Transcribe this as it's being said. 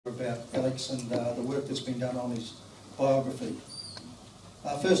about Alex and the work that's been done on his biography.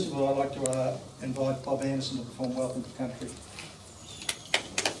 First of all, I'd like to invite Bob Anderson to perform Welcome to Country.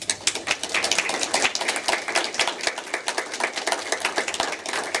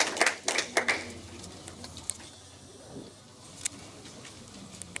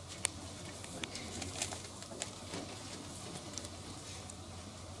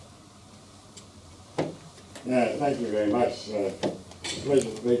 Thank you very much. It's a pleasure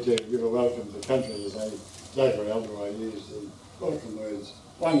for me to give a welcome to country as a local elder. I use the welcome words,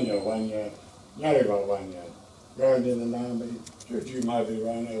 one year, very well 1 year. Going in an army, should you maybe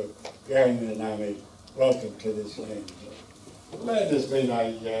run going in an army, welcome to this land. The land has been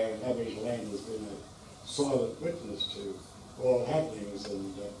Aboriginal land has been a silent witness to all happenings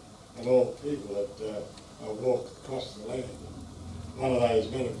and all people that walk across the land. One of those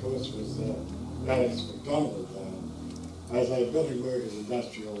men, of course, was Alex McDonald. As a Building Workers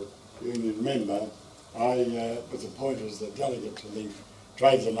Industrial Union member, I was appointed as the delegate to the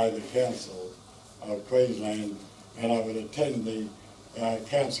Trades and Labour Council of Queensland, and I would attend the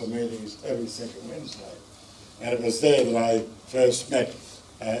council meetings every second Wednesday. And it was there that I first met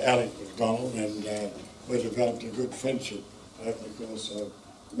Alex McDonald, and we developed a good friendship over the course of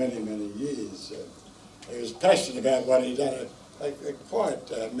many, many years. He was passionate about what he'd done, a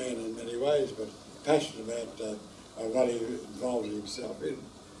quiet man in many ways, but passionate about what he involved himself in,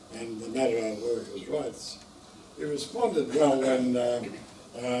 and the matter of workers' rights. He responded well when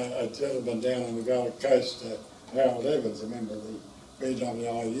a gentleman down on the Gold Coast, Harold Evans, a member of the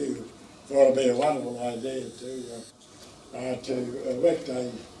BLHA, thought it'd be a wonderful idea to erect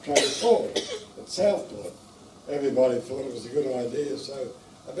a trade port at Southport. Everybody thought it was a good idea, so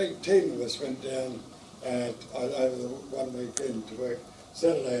a big team of us went down over the one weekend to work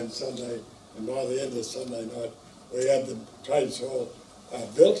Saturday and Sunday, and by the end of Sunday night we had the trades hall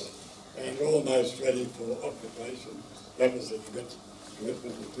built and almost ready for occupation. That was the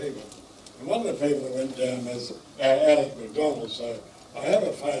commitment of the people. And one of the people that went down was Alex McDonald, so I have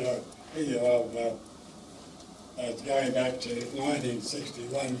a photo here of going back to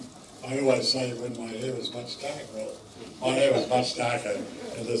 1961. I always say when my hair was much darker. Well, my hair was much darker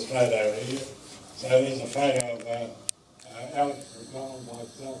in this photo here. So there's a photo of Alex McDonald,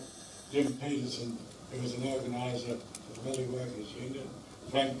 myself, Jim Peterson, who was an organiser of the Building Workers Union,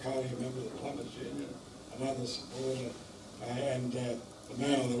 Frank Colley, a member of the Plumbers Union, another supporter, and the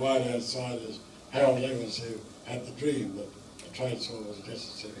man on the right hand side is Harold Evans, who had the dream that a trades hall was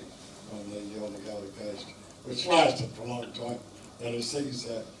necessary on the Gold Coast, which lasted for a long time. But as things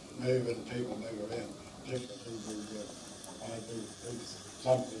move and people move around, definitely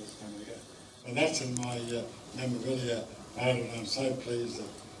something's coming out. And that's in my memorabilia, and I'm so pleased that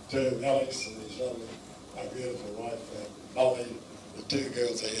to Alex and his lovely, beautiful wife, Molly, the two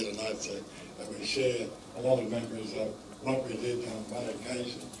girls are here tonight, so we share a lot of memories of what we did on one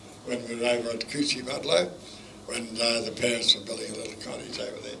occasion when we were over at Coochie Budlow, when the parents were building a little cottage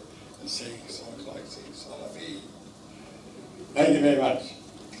over there and singing songs like Sing Solomon. Thank you very much.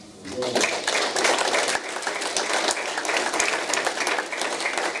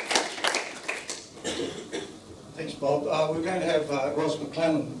 Thanks, Bob. We're going to have Ros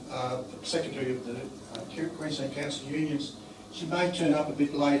McClellan, Secretary of the Queensland Council of Unions. She may turn up a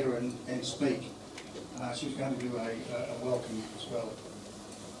bit later and speak. She's going to do a welcome as well.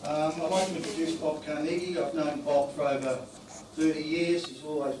 I'd like to introduce Bob Carnegie. I've known Bob for over 30 years. He's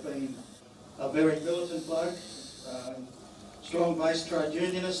always been a very militant bloke, strong-based trade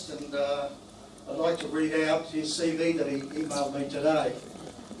unionist, and I'd like to read out his CV that he emailed me today.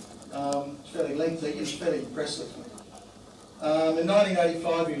 It's fairly lengthy and fairly impressive. In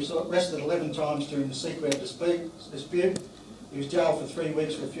 1985 he was arrested 11 times during the Seaground dispute. He was jailed for 3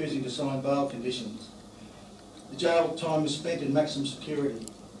 weeks refusing to sign bail conditions. The jail time was spent in maximum security.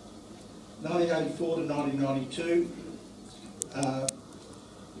 1984 to 1992, the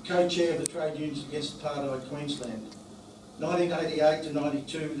co-chair of the Trade Unions Against Apartheid Queensland. 1988 to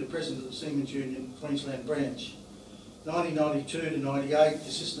 92, the president of the Seamen's Union Queensland branch. 1992 to 98,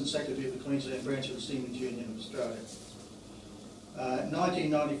 Assistant Secretary of the Queensland branch of the Seamen's Union of Australia.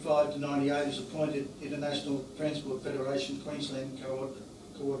 1995 to 98 is appointed International Transport Federation Queensland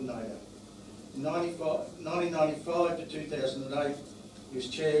Coordinator. In 1995 to 2008, he was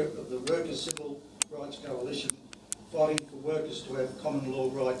chair of the Workers Civil Rights Coalition, fighting for workers to have common law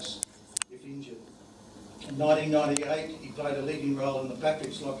rights if injured. In 1998, he played a leading role in the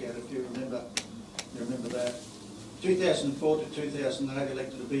Patrick's lockout, if you remember that. 2004 to 2008,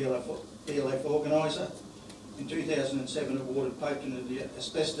 elected a BLF organiser. In 2007, awarded patron of the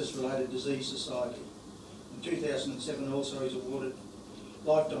Asbestos Related Disease Society. In 2007 also, he's awarded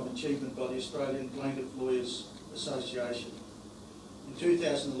Lifetime Achievement by the Australian Plaintiff Lawyers Association. In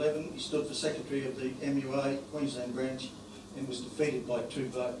 2011, he stood for Secretary of the MUA Queensland branch and was defeated by 2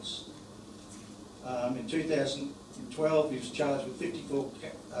 votes. In 2012, he was charged with 54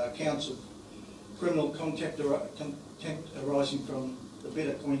 counts of criminal contempt arising from the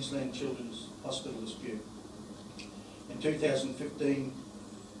bitter Queensland Children's Hospital dispute. In 2015,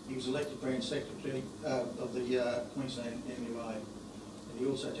 he was elected branch secretary of the Queensland MUA. And he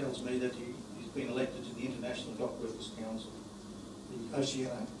also tells me that he's been elected to the International Dock Workers Council, the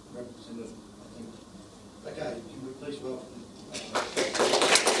Oceania representative, I think. Okay, can we please welcome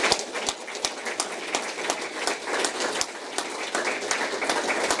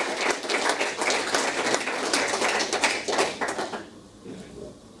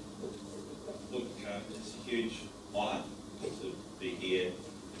it's a huge honour to be here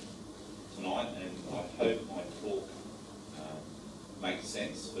tonight, and I hope my talk makes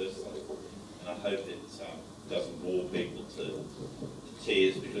sense firstly, and I hope it doesn't bore people to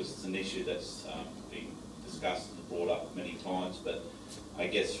tears, because it's an issue that's been discussed and brought up many times. But I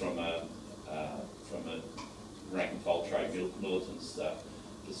guess from a rank and file trade militant's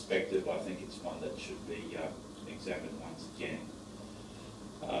perspective, I think it's one that should be examined once again.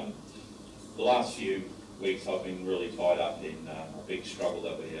 The last few weeks I've been really tied up in a big struggle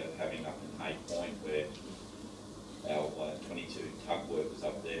that we're having up in Hay Point, where our 22 tug workers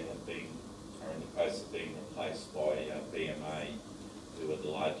up there are in the process of being replaced by BMA, who are the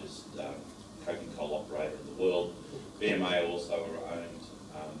largest coking coal operator in the world. BMA also are owned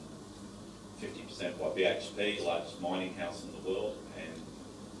 50% by BHP, the largest mining house in the world, and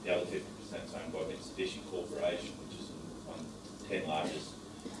the other 50% is owned by Mitsubishi Corporation, which is one of the 10 largest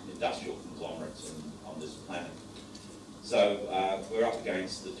industrial conglomerates on this planet. So we're up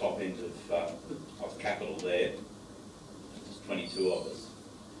against the top end of capital there. There's 22 of us,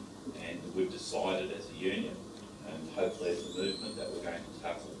 and we've decided as a union, and hopefully as a movement, that we're going to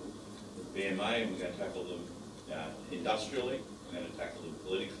tackle the BMA, and we're going to tackle them industrially, we're going to tackle them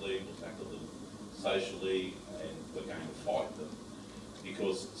politically, we'll tackle them socially, and we're going to fight them.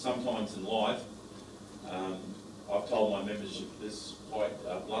 Because sometimes in life, I've told my membership this quite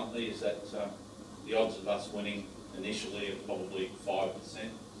bluntly, is that the odds of us winning initially are probably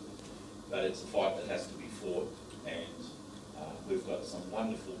 5%, but it's a fight that has to be fought, and we've got some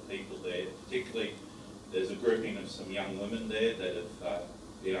wonderful people there. Particularly, there's a grouping of some young women there that have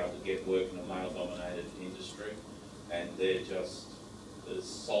been able to get work in a male-dominated industry, and they're just the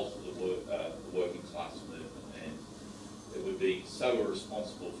salt of the working class movement. And it would be so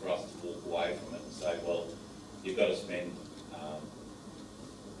irresponsible for us to walk away from it and say, well, you've got to spend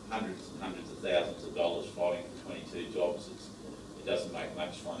hundreds and hundreds of thousands of dollars fighting for 22 jobs. It doesn't make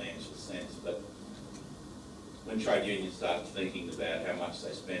much financial sense. But when trade unions start thinking about how much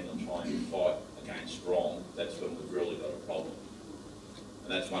they spend on trying to fight against wrong, that's when we've really got a problem.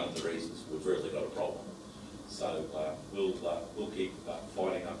 And that's one of the reasons we've really got a problem. So we'll keep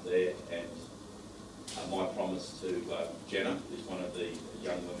fighting up there. And my promise to Jenna, who's one of the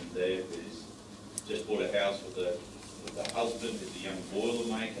young women there, who's just bought a house with a husband who's a young boiler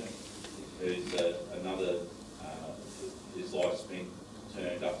maker, who's another, his life's been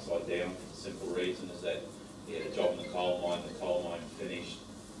turned upside down for the simple reason is that he had a job in the coal mine finished,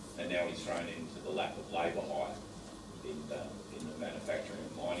 and now he's thrown into the lap of labour hire in the manufacturing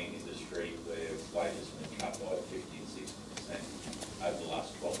and mining industry, where wages have been cut by 50 and 60% over the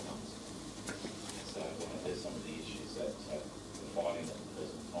last 12 months. So there's some of the issues that we're fighting at the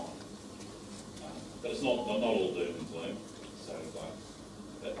present time. But it's not all doom and gloom. So,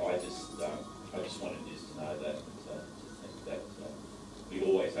 but I just wanted you to know that we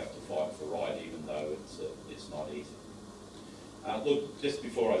always have to fight for right, even though it's not easy. Look, just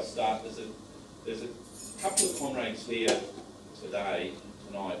before I start, there's a couple of comrades here tonight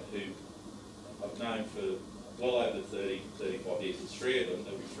who I've known for well over 30, 35 years. There's 3 of them.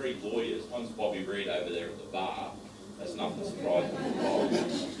 There'll be 3 lawyers. One's Bobby Reid over there at the bar. That's nothing surprising at all.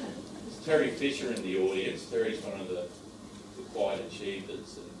 There's Terry Fisher in the audience. Terry's one of the quiet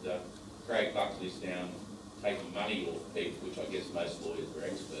achievers, and Craig Buckley's down taking money off people, which I guess most lawyers are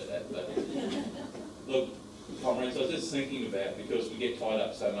expert at. But look, comrades, I was just thinking about, because we get tied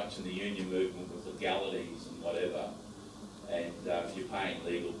up so much in the union movement with legalities and whatever, and you're paying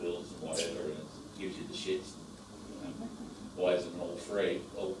legal bills and whatever, and it gives you the shits. Why isn't it all free?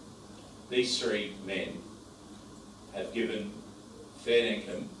 Well, these 3 men have given fair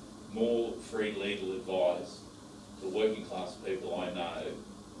income more free legal advice to working class people I know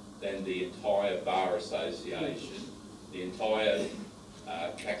than the entire Bar Association, the entire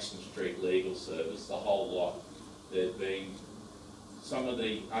Caxton Street Legal Service, the whole lot. They've been some of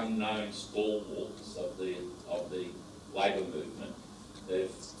the unknown stalwarts of the labour movement.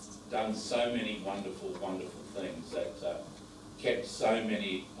 They've done so many wonderful, wonderful things that kept so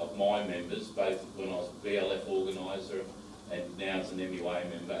many of my members, both when I was a BLF organiser and now as an MUA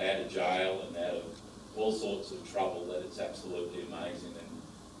member, out of jail and out of all sorts of trouble, that it's absolutely amazing. And,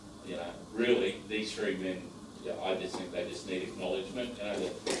 you know, really, these three men, yeah, I just think they just need acknowledgement. You know,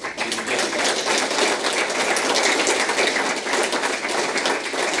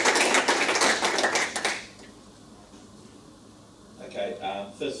 okay,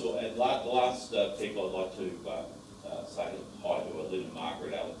 first of all, the last people I'd like to say hi to are Lynn and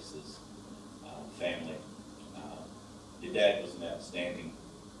Margaret, Alex's family. Your dad was an outstanding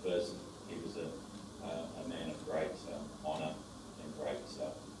person. He was a man of great honour and great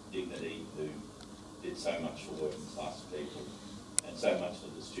dignity, who did so much for working class people and so much for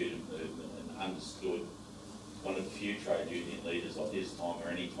the student movement, and understood, one of the few trade union leaders of his time or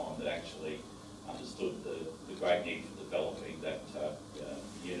any time that actually understood the great need for developing that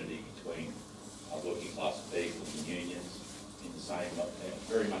unity between working class people and unions in the same,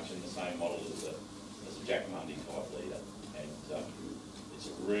 very much in the same model as a Jack Mundy type leader. And it's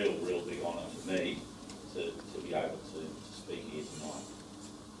a real big honour for me to be able to speak here tonight.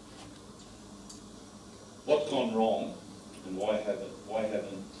 What's gone wrong, and why hasn't the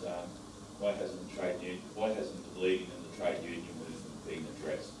bleeding in the trade union movement been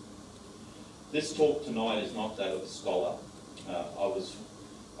addressed? This talk tonight is not that of a scholar.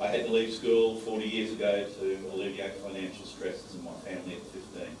 I had to leave school 40 years ago to alleviate financial stresses in my family at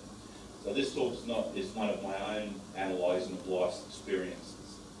 15. So this talk is one of my own analysing of life's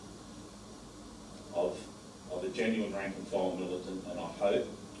experiences of a genuine rank and file militant, and I hope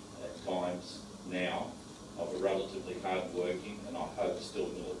at times now of a relatively hard-working and I hope still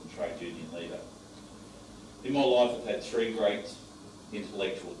militant trade union leader. In my life I've had three great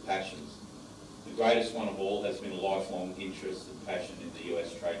intellectual passions. The greatest one of all has been a lifelong interest and passion in the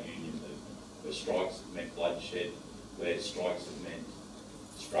US trade union movement, where strikes have meant bloodshed, where strikes have meant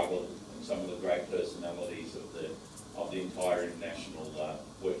struggle, and some of the great personalities of the entire international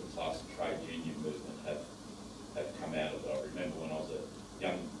working class and trade union movement have come out of it. I remember when I was a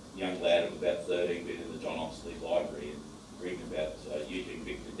young lad of about 13, being in the John Oxley Library and reading about Eugene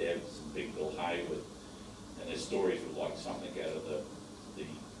Victor Debs and Big Bill Hayward, and their stories were like something out of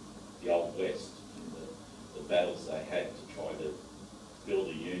the Old West, and the battles they had to try to build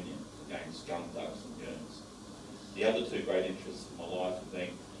a union against gun thugs and goons. The other two great interests in my life have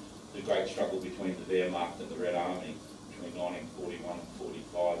been the great struggle between the Wehrmacht and the Red Army between 1941 and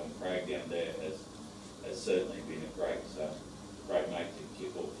 45, and Craig down there has certainly been a great mate to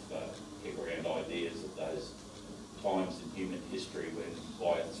kick around ideas of those times in human history when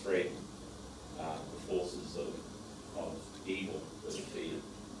by a thread the forces of evil were defeated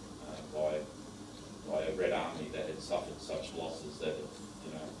by a Red Army that had suffered such losses that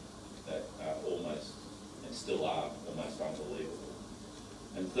are almost, and still are, almost unbelievable.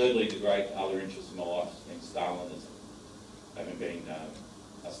 And thirdly, the great other interest in my life has been Stalinism. Having been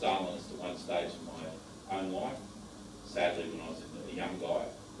a Stalinist at one stage in my own life, sadly when I was a young guy.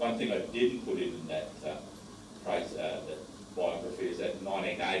 One thing I didn't put in that biography is that in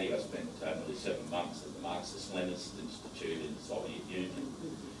 1980 I spent nearly 7 months at the Marxist-Leninist Institute in the Soviet Union.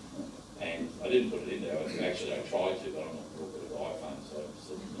 And I didn't put it in there. Actually, I tried to, but I'm not real good at iPhone, so I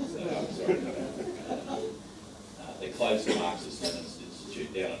sort of messed that up. Sorry. They closed the Marxist-Leninist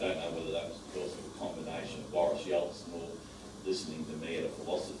Institute down. I don't know whether that was because of a combination of Boris Yeltsin or listening to me at a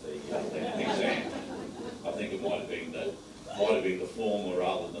philosophy exam. I think it might have been the former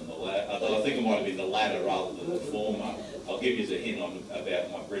rather than the latter. I think it might have been the latter rather than the former. I'll give you a hint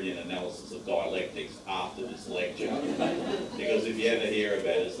about my brilliant analysis of dialectics after this lecture, because if you ever hear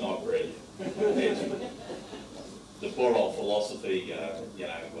about it, it's not brilliant. The poor old philosophy,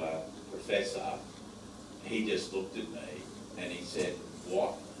 professor, he just looked at me and he said,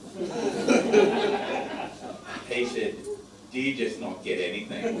 "What?" He said, "Do you just not get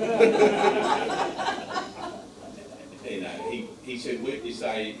anything?" He said, "What you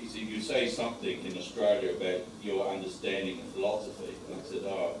say?" He said, "You say something in Australia about your understanding of philosophy." I said,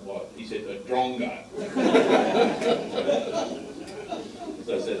 "Oh, what?" He said, "A drongo."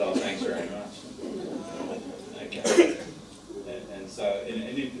 So I said, "Oh, thanks very much." Okay. And so,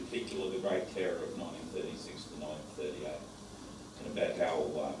 and in particular, the Great Terror of 1936 to 1938, and about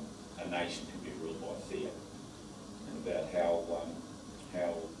how a nation can be ruled by fear, and about how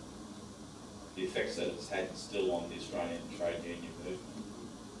the effects that it's had still on the Australian trade union movement,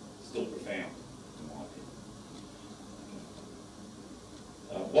 still profound, in my opinion.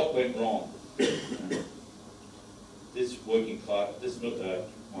 What went wrong? this working class,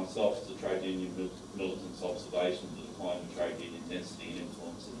 myself as a trade union militant's observation of the decline in trade union density and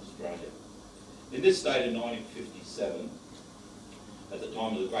influence in Australia. In this state of 1957, at the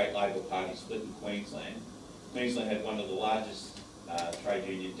time of the Great Labor Party split in Queensland, Queensland had one of the largest trade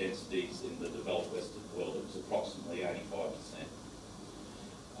union densities in the developed western world. It was approximately 85%.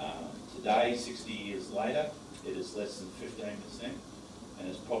 Today, 60 years later, it is less than 15%, and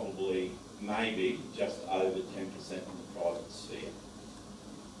it's probably, maybe, just over 10% in the private sphere.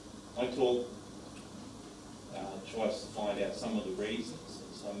 My talk tries to find out some of the reasons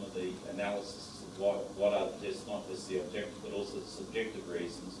and some of the analysis of what are just not just the objective but also the subjective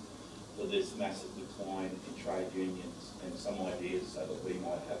reasons for this massive decline in trade unions, and some ideas so that we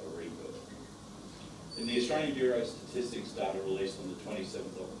might have a rebirth. In the Australian Bureau of Statistics data released on the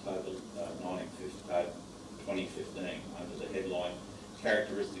 27th of October 2015 under the headline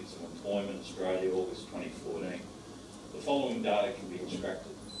Characteristics of Employment Australia, August 2014, the following data can be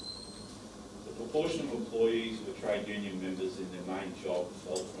extracted. The proportion of employees who are trade union members in their main job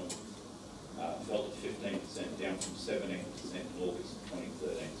fell to 15%, down from 17% in August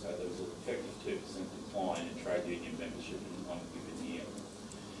 2013. So there was an effective 2% decline in trade union membership in one given year.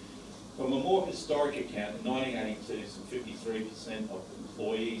 From a more historic account, in 1982, some 53% of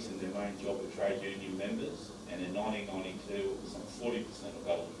employees in their main job were trade union members, and in 1992, it was some 40% of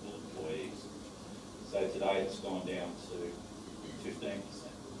eligible employees. So today it's gone down to 15%.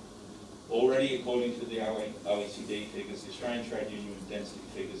 Already, according to the OECD figures, the Australian trade union density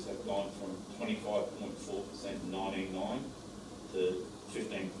figures have gone from 25.4% in 1999 to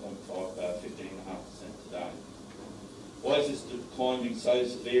 15.5% today. Why is this decline being so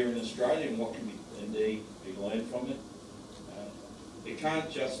severe in Australia, and what can indeed be learned from it? It can't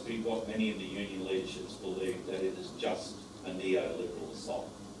just be what many of the union leaderships believe, that it is just a neoliberal assault.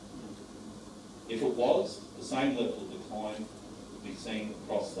 If it was, the same level of decline would be seen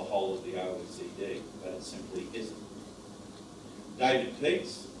across the whole of the OECD, but it simply isn't. David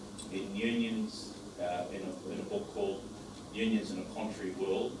Peace, in Unions, in a book called Unions in a Contrary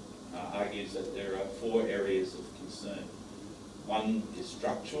World, argues that there are 4 areas of concern. One is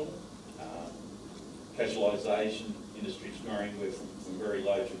structural, casualisation, industries growing from very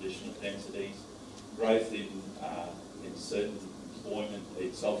low traditional densities, growth in certain employment,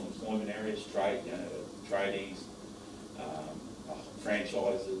 self-employment areas, tradies,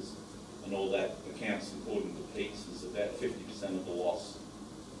 franchises, and all that accounts, according to Peace, is about 50% of the loss.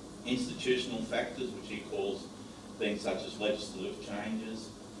 Institutional factors, which he calls things such as legislative changes,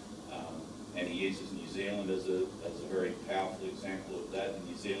 and he uses New Zealand as a very powerful example of that. The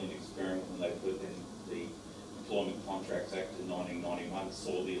New Zealand experiment, when they put in the Employment Contracts Act in 1991,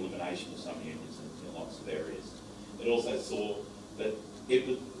 saw the elimination of some unions in lots of areas. It also saw that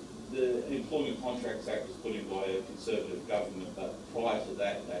the Employment Contracts Act was put in by a Conservative government, but prior to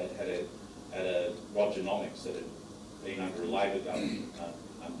that they had a Rogernomics that had been under a Labor government,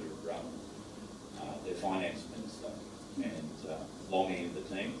 under their finance minister, and Longy and the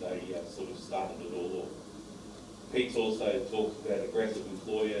team, they sort of started it all off. Pete's also talked about aggressive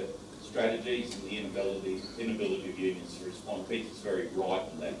employer strategies and the inability of unions to respond. Pete is very right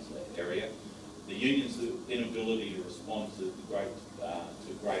in that area. The unions' inability to respond to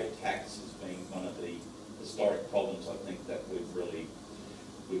great attacks has been one of the historic problems. I think that we've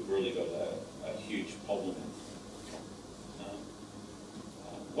really got a huge problem in.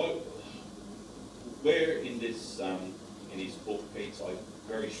 Where in this in his book, Pete, I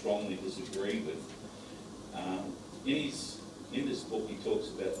very strongly disagree with. In this book, he talks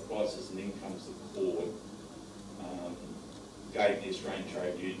about the prices and incomes that Ford gave the Australian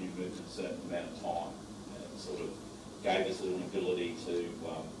trade union movement a certain amount of time, and sort of gave us an ability to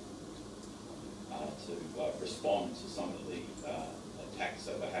respond to some of the attacks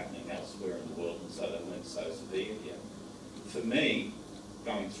that were happening elsewhere in the world, and so they weren't so severe here. For me,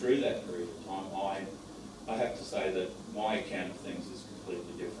 going through that period of time, I have to say that my account of things is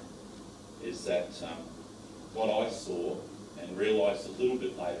completely different. Is that what I saw and realised a little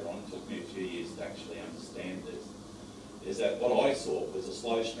bit later on, it took me a few years to actually understand this, is that what I saw was a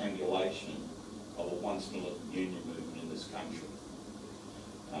slow strangulation of a once militant union movement in this country.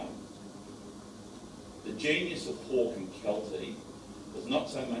 The genius of Hawke and Kelty was not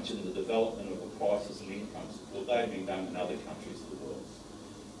so much in the development of the prices and incomes, well, they've been done in other countries of the world.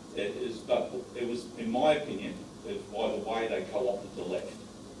 But it was, in my opinion, by the way they co-opted the left.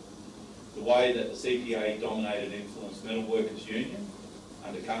 The way that the CPA dominated influenced metal workers union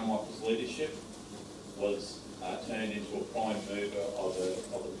under Carmichael's leadership was turned into a prime mover of the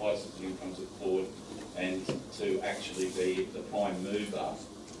prices and incomes of Ford, and to actually be the prime mover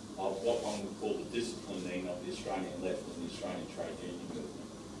of what one would call the disciplining of the Australian left and the Australian trade union movement.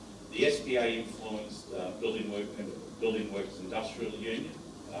 The SPA influenced Building Works Industrial Union,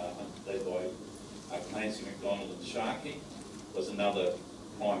 led by Clancy, McDonald and Sharkey, was another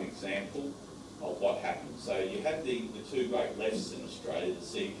prime example of what happened. So you had the two great lefts in Australia, the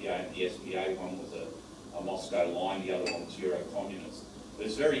CPA and the SPA. One was a Moscow line, the other one was Euro-communist. But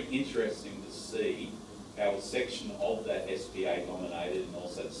it's very interesting to see how a section of that SPA dominated and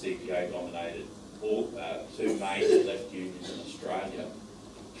also the CPA dominated, all two major left unions in Australia,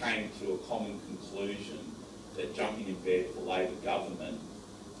 came to a common conclusion that jumping in bed for Labor government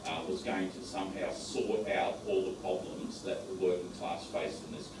was going to somehow sort out all the problems that the working class faced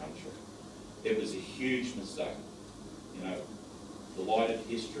in this country. It was a huge mistake. You know, the light of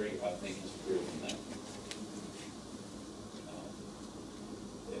history, I think, has proven that.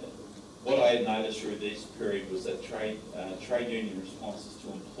 What I had noticed through this period was that trade union responses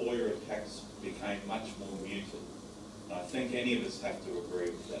to employer attacks became much more muted. And I think any of us have to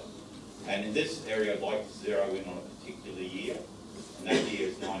agree with that. And in this area, I'd like to zero in on a particular year, and that year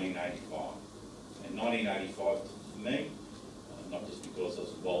is 1985. And 1985, for me, not just because I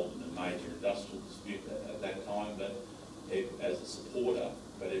was involved in a major industrial dispute at that time, but as a supporter,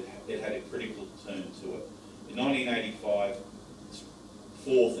 but it had a critical turn to it. In 1985,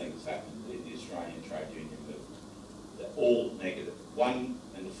 four things happened in the Australian trade union movement. They're all negative. One,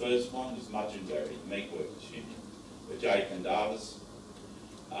 and the first one, was Mudgeonberry, the meat workers union, where Jay Pendarvis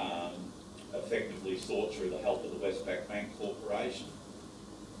effectively sought, through the help of the Westpac Bank Corporation,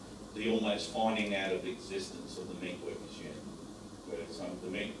 the almost finding out of the existence of the meat workers union, where some of the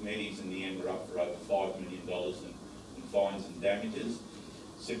meaties in the end were up for over $5 million in fines and damages,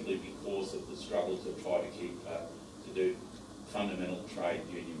 simply because of the struggle to try to keep, to do fundamental trade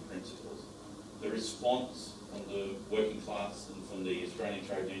union principles. The response from the working class and from the Australian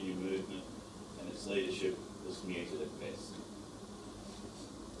trade union movement and its leadership was muted at best.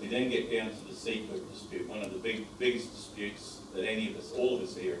 We then get down to the seafood dispute, one of the biggest disputes that any of us, all of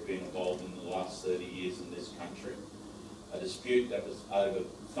us here, have been involved in the last 30 years in this country. A dispute that was over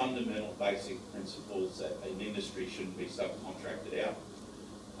fundamental basic principles that an industry shouldn't be subcontracted out,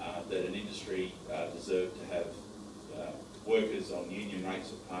 that an industry deserved to have workers on union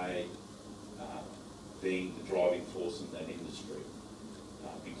rates of pay being the driving force in that industry.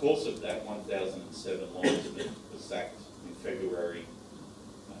 Because of that, 1,007 linesmen were sacked in February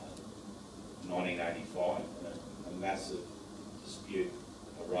 1985, and a massive dispute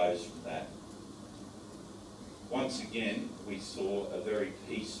arose from that. Once again, we saw a very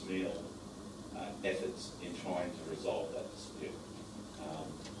piecemeal efforts in trying to resolve that dispute.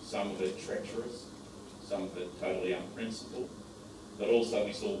 Some of it treacherous, some of it totally unprincipled, but also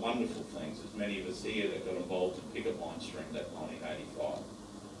we saw wonderful things. As many of us here that got involved in picket lines during that 1985.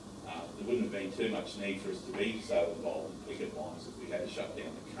 There wouldn't have been too much need for us to be so involved in picket lines if we had to shut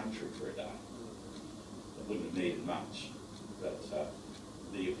down the country for a day. It wouldn't have needed much. But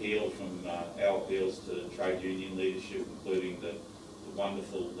the appeal from our appeals to trade union leadership, including the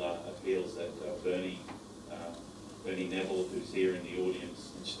wonderful appeals that Bernie Neville, who's here in the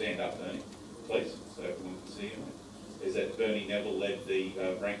audience, and stand up, Bernie, please, so everyone can see him, is that Bernie Neville led the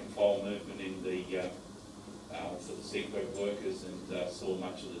rank and file movement in the for the seafood workers and saw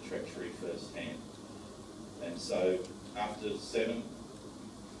much of the treachery firsthand. And so after 7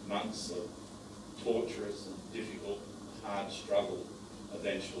 months of torturous and difficult, hard struggle,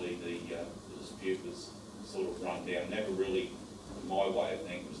 eventually the dispute was sort of run down. Never really, in my way of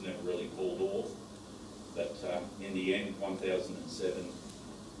thinking, was never really called off. But in the end, 1,007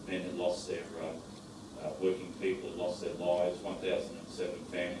 men had lost their, working people had lost their lives, 1,007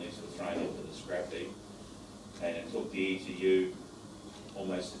 families were thrown into the scrap heap, and it took the ETU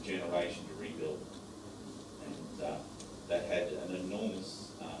almost a generation to rebuild. And that had an enormously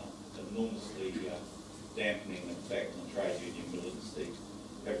dampening effect on trade union militancy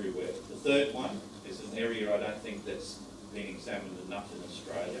everywhere. The third one is an area I don't think that's been examined enough in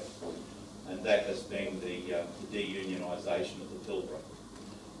Australia, and that has been the de-unionisation of the Pilbara.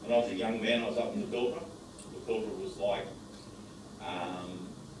 When I was a young man, I was up in the Pilbara. The Pilbara was like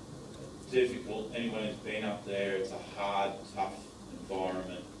difficult. Anyone who's been up there, it's a hard, tough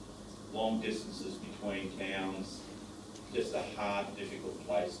environment, long distances between towns, just a hard, difficult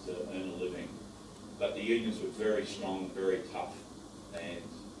place to earn a living. But the unions were very strong, very tough, and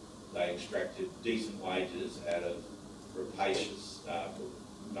they extracted decent wages out of rapacious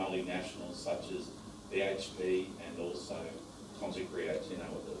multinationals such as BHP and also Consic Rio Tinto,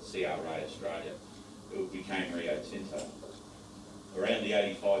 or the CRA Australia, who became Rio Tinto. Around the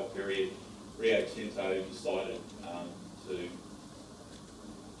 85 period, Rio Tinto decided to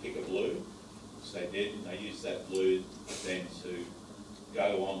pick a blue, which they did, and they used that blue then to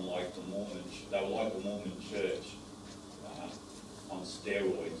go on like the Mormon, they were like the Mormon church on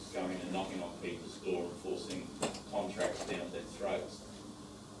steroids, going and knocking on people's door and forcing contracts down their throats.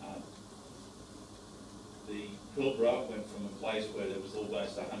 The Pilbara went from a place where there was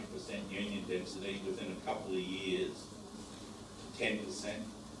almost 100% union density within a couple of years to 10%,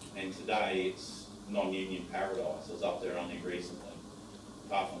 and today it's non-union paradise. I was up there only recently.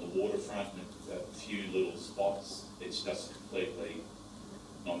 Apart from the waterfront and a few little spots, it's just completely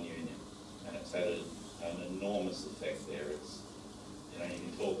non-union, and it's had an enormous effect there. It's, you know, you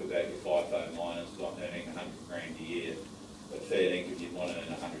can talk about your FIFO miners not earning 100 grand a year, but fair dinkum, you'd want to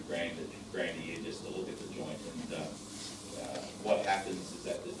earn 100 grand a year just to look at the joint. And what happens is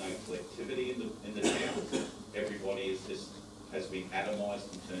that there's no collectivity in the town. Everybody has been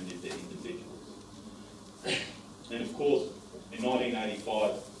atomised and turned into individuals. And of course, in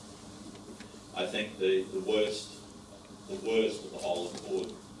 1985, I think the worst of the whole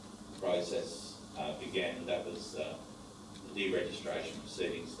accord process began, and that was the deregistration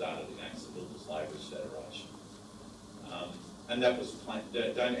proceedings started against the Builders Labourers Federation. And that was planned.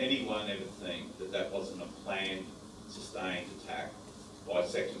 Don't anyone ever think that that wasn't a planned, sustained attack by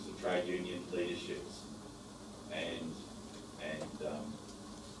sections of trade union leaderships and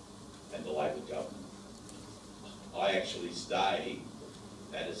the Labor government. I actually stayed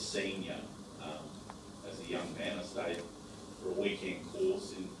at a senior, as a young man, I stayed for a weekend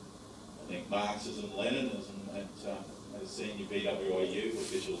course in, I think, Marxism, Leninism at a senior BWIU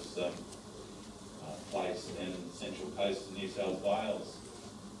officials place in the Central Coast of New South Wales,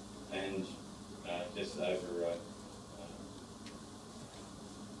 and just over a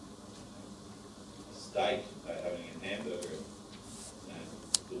steak having a hamburger.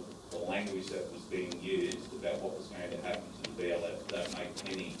 The language that was being used about what was going to happen to the BLF, don't make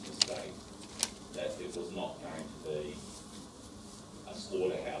any mistake that it was not going to be a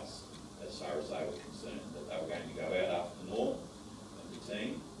slaughterhouse as far as they were concerned, that they were going to go out after Norm and the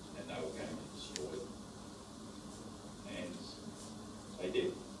team, and they were going to destroy them. And they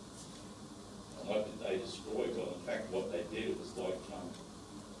did. And what did they destroy? Well, in fact, what they did, it was like, I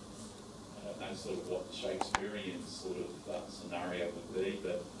don't know sort of what the Shakespearean sort of scenario would be,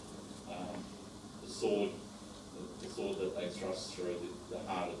 but the sword that they thrust through the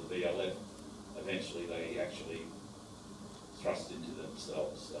heart of the BLF, eventually they actually thrust into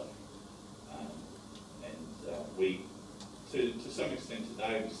themselves. We, to some extent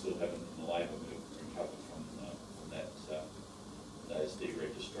today, we still haven't in the Labor movement recovered from those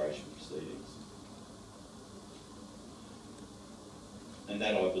deregistration proceedings. And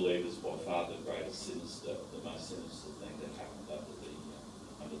that, I believe, is by far the greatest sinister, the most sinister thing that happened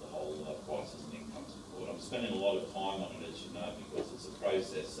under the whole prices and income support. I'm spending a lot of time on it, as you know, because it's a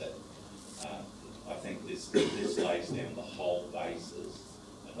process that I think this lays down the whole basis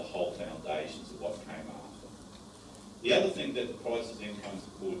and the whole foundations of what came after. The other thing that the prices and income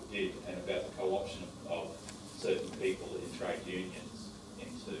support did, and about the co-option of certain people in trade unions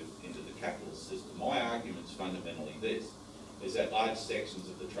into the capitalist system, my argument is fundamentally this, is that large sections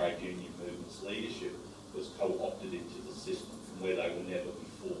of the trade union movement's leadership was co-opted into the system from where they were never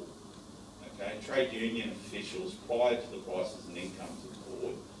before. Okay? Trade union officials prior to the prices and income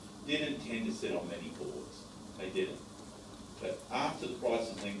support didn't tend to sit on many boards. They didn't. But after the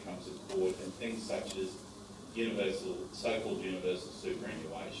prices and income support and things such as so-called universal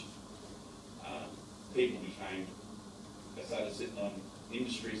superannuation, people they started sitting on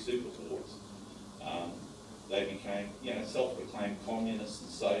industry super boards. They became, self-proclaimed communists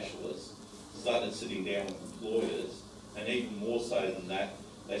and socialists, started sitting down with employers, and even more so than that,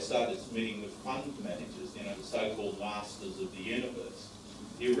 they started meeting with fund managers, the so-called masters of the universe.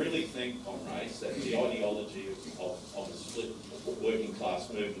 Do you really think, comrades, that the ideology of a split working class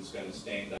movement is going to stand